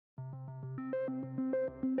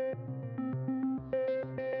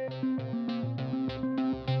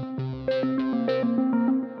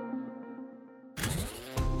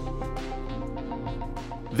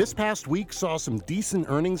This past week saw some decent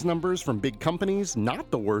earnings numbers from big companies, not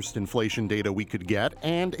the worst inflation data we could get,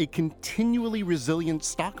 and a continually resilient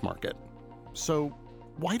stock market. So,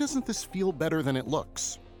 why doesn't this feel better than it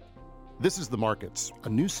looks? This is The Markets, a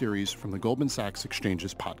new series from the Goldman Sachs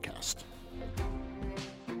Exchanges podcast.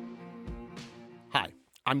 Hi,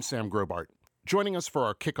 I'm Sam Grobart. Joining us for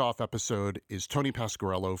our kickoff episode is Tony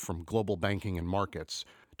Pasquariello from Global Banking and Markets.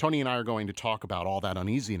 Tony and I are going to talk about all that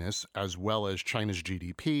uneasiness, as well as China's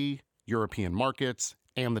GDP, European markets,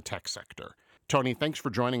 and the tech sector. Tony, thanks for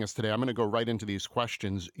joining us today. I'm going to go right into these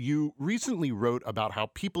questions. You recently wrote about how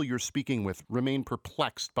people you're speaking with remain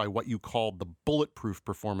perplexed by what you called the bulletproof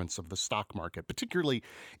performance of the stock market, particularly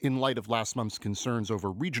in light of last month's concerns over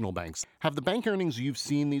regional banks. Have the bank earnings you've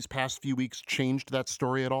seen these past few weeks changed that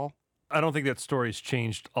story at all? I don't think that story's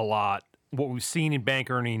changed a lot. What we've seen in bank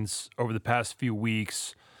earnings over the past few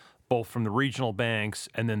weeks, both from the regional banks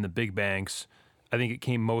and then the big banks, I think it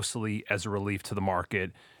came mostly as a relief to the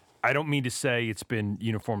market. I don't mean to say it's been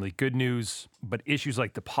uniformly good news, but issues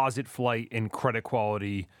like deposit flight and credit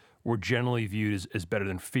quality were generally viewed as better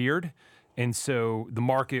than feared. And so the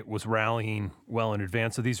market was rallying well in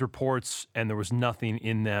advance of these reports, and there was nothing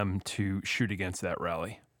in them to shoot against that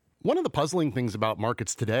rally. One of the puzzling things about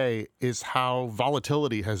markets today is how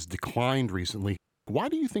volatility has declined recently. Why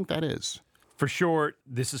do you think that is? For sure,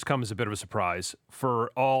 this has come as a bit of a surprise.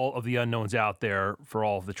 For all of the unknowns out there, for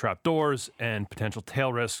all of the trapdoors and potential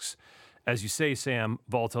tail risks, as you say, Sam,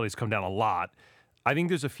 volatility has come down a lot. I think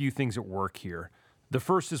there's a few things at work here. The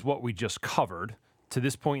first is what we just covered. To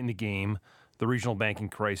this point in the game, the regional banking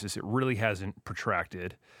crisis, it really hasn't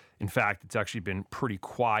protracted. In fact, it's actually been pretty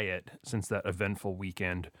quiet since that eventful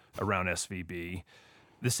weekend around SVB.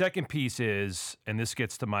 The second piece is, and this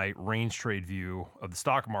gets to my range trade view of the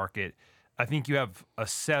stock market, I think you have a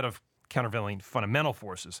set of countervailing fundamental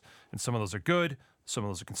forces, and some of those are good, some of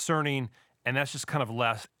those are concerning, and that's just kind of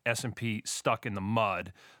left S&P stuck in the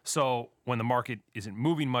mud. So when the market isn't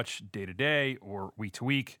moving much day to day or week to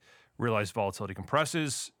week, realized volatility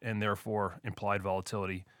compresses, and therefore implied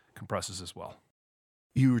volatility compresses as well.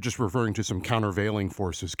 You were just referring to some countervailing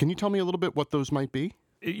forces. Can you tell me a little bit what those might be?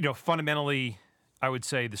 Fundamentally, I would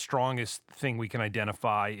say the strongest thing we can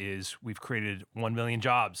identify is we've created 1 million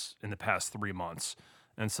jobs in the past 3 months.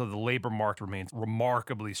 And so the labor market remains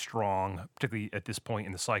remarkably strong, particularly at this point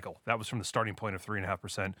in the cycle. That was from the starting point of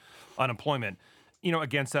 3.5% unemployment.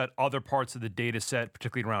 Against that, other parts of the data set,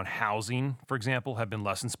 particularly around housing, for example, have been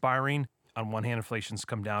less inspiring. On one hand, inflation's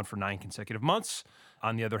come down for 9 consecutive months.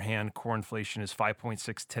 On the other hand, core inflation is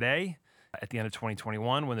 5.6 today. At the end of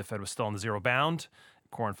 2021, when the Fed was still on the zero bound,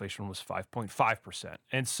 core inflation was 5.5%.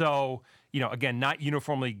 And so, again, not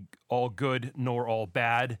uniformly all good nor all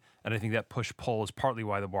bad. And I think that push-pull is partly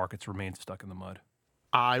why the markets remain stuck in the mud.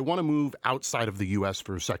 I want to move outside of the U.S.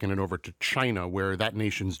 for a second and over to China, where that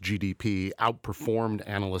nation's GDP outperformed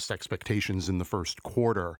analyst expectations in the first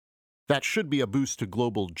quarter. That should be a boost to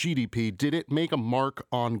global GDP. Did it make a mark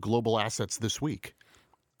on global assets this week?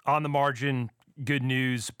 On the margin, good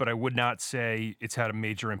news, but I would not say it's had a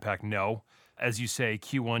major impact, no. As you say,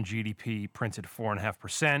 Q1 GDP printed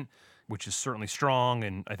 4.5%, which is certainly strong,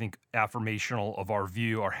 and I think affirmational of our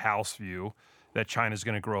view, our house view, that China's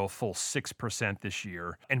going to grow a full 6% this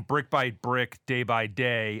year. And brick by brick, day by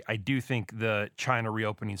day, I do think the China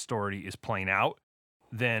reopening story is playing out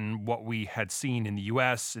than what we had seen in the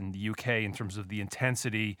US and the UK in terms of the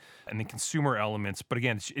intensity and the consumer elements. But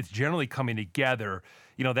again, it's generally coming together.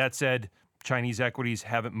 That said, Chinese equities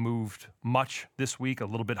haven't moved much this week, a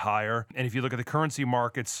little bit higher. And if you look at the currency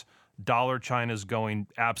markets, dollar China's going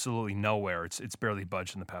absolutely nowhere. It's barely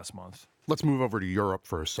budged in the past month. Let's move over to Europe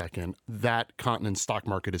for a second. That continent's stock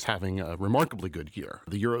market is having a remarkably good year.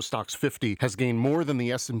 The Euro Stoxx 50 has gained more than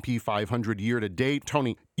the S&P 500 year to date.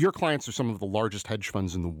 Tony, your clients are some of the largest hedge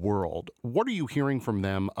funds in the world. What are you hearing from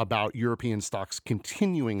them about European stocks'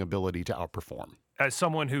 continuing ability to outperform? As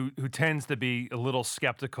someone who tends to be a little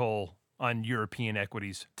skeptical on European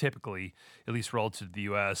equities, typically, at least relative to the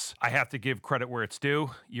U.S., I have to give credit where it's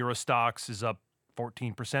due. Euro Stoxx is up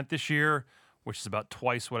 14% this year, which is about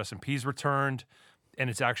twice what S&P's returned, and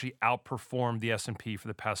it's actually outperformed the S&P for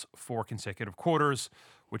the past 4 consecutive quarters,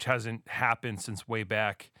 which hasn't happened since way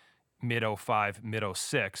back mid-05,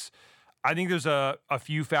 mid-06. I think there's a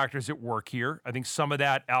few factors at work here. I think some of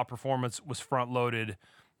that outperformance was front-loaded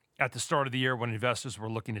at the start of the year when investors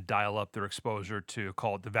were looking to dial up their exposure to,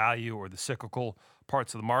 call it the value or the cyclical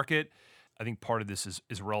parts of the market. I think part of this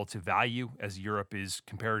is relative value, as Europe is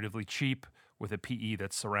comparatively cheap with a PE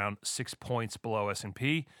that's around 6 points below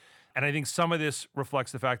S&P. And I think some of this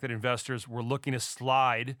reflects the fact that investors were looking to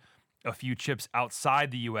slide a few chips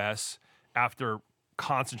outside the U.S. after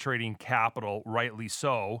concentrating capital, rightly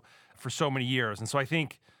so, for so many years. And so I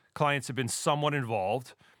think clients have been somewhat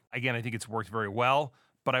involved. Again, I think it's worked very well,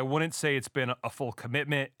 but I wouldn't say it's been a full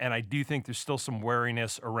commitment. And I do think there's still some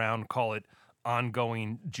wariness around, call it,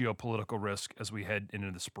 ongoing geopolitical risk as we head into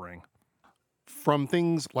the spring. From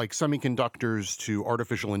things like semiconductors to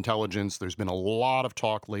artificial intelligence, there's been a lot of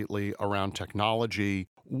talk lately around technology.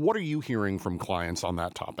 What are you hearing from clients on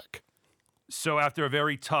that topic? So after a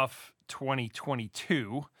very tough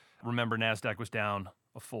 2022, remember NASDAQ was down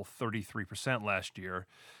a full 33% last year.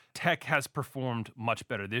 Tech has performed much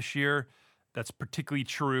better this year. That's particularly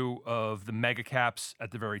true of the mega caps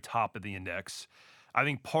at the very top of the index. I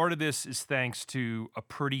think part of this is thanks to a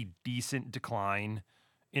pretty decent decline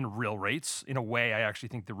in real rates. In a way, I actually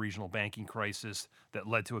think the regional banking crisis that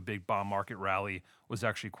led to a big bond market rally was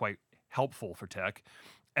actually quite helpful for tech.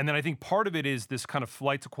 And then I think part of it is this kind of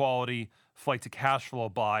flight to quality, flight to cash flow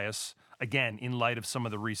bias, again, in light of some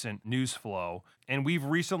of the recent news flow. And we've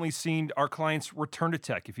recently seen our clients return to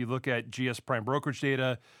tech. If you look at GS Prime brokerage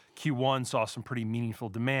data, Q1 saw some pretty meaningful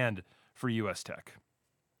demand for U.S. tech.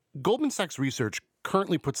 Goldman Sachs Research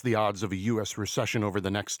currently puts the odds of a U.S. recession over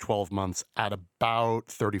the next 12 months at about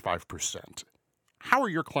 35%. How are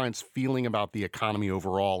your clients feeling about the economy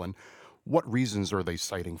overall, and what reasons are they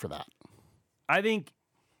citing for that? I think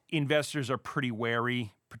investors are pretty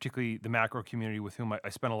wary, particularly the macro community with whom I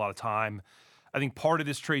spend a lot of time. I think part of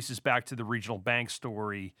this traces back to the regional bank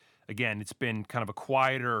story. Again, it's been kind of a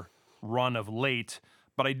quieter run of late,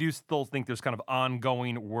 but I do still think there's kind of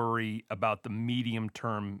ongoing worry about the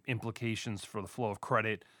medium-term implications for the flow of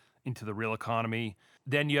credit into the real economy.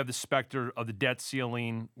 Then you have the specter of the debt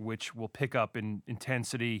ceiling, which will pick up in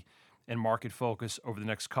intensity and market focus over the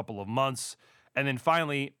next couple of months. And then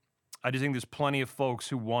finally, I just think there's plenty of folks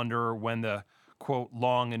who wonder when the, quote,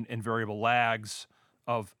 long and variable lags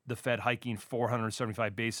of the Fed hiking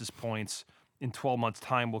 475 basis points in 12 months'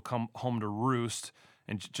 time will come home to roost.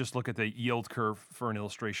 And just look at the yield curve for an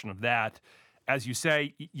illustration of that. As you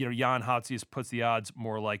say, Jan Hatzius puts the odds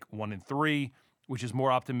more like 1 in 3, which is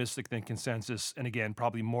more optimistic than consensus. And again,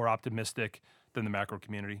 probably more optimistic than the macro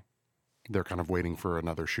community. They're kind of waiting for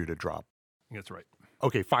another shoe to drop. That's right.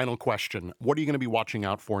 Okay, final question. What are you going to be watching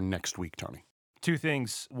out for next week, Tony? Two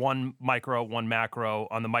things, one micro, one macro.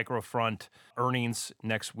 On the micro front, earnings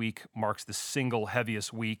next week marks the single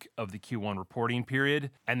heaviest week of the Q1 reporting period.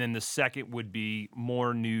 And then the second would be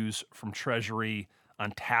more news from Treasury on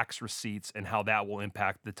tax receipts and how that will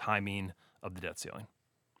impact the timing of the debt ceiling.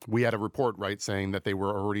 We had a report, right, saying that they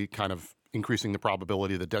were already kind of increasing the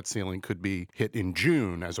probability the debt ceiling could be hit in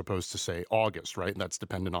June as opposed to, say, August, right? And that's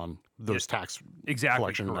dependent on those tax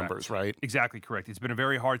collection numbers, right? Exactly correct. It's been a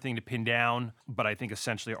very hard thing to pin down, but I think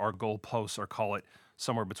essentially our goalposts are, call it,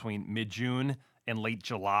 somewhere between mid-June and late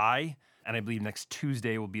July. And I believe next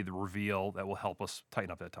Tuesday will be the reveal that will help us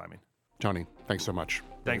tighten up that timing. Tony, thanks so much.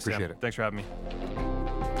 Thanks, Appreciate Sam. it. Thanks for having me.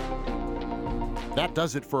 That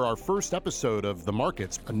does it for our first episode of The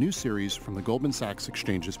Markets, a new series from the Goldman Sachs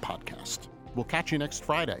Exchanges podcast. We'll catch you next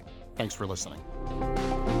Friday. Thanks for listening.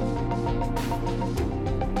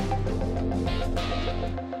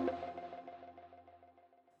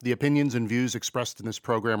 The opinions and views expressed in this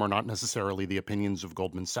program are not necessarily the opinions of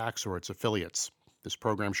Goldman Sachs or its affiliates. This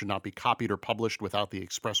program should not be copied or published without the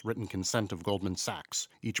express written consent of Goldman Sachs.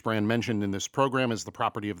 Each brand mentioned in this program is the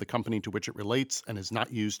property of the company to which it relates and is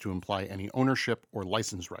not used to imply any ownership or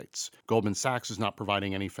license rights. Goldman Sachs is not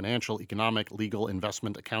providing any financial, economic, legal,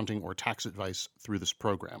 investment, accounting, or tax advice through this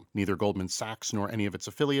program. Neither Goldman Sachs nor any of its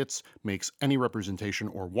affiliates makes any representation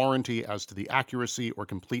or warranty as to the accuracy or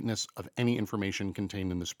completeness of any information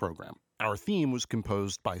contained in this program. Our theme was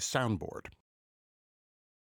composed by Soundboard.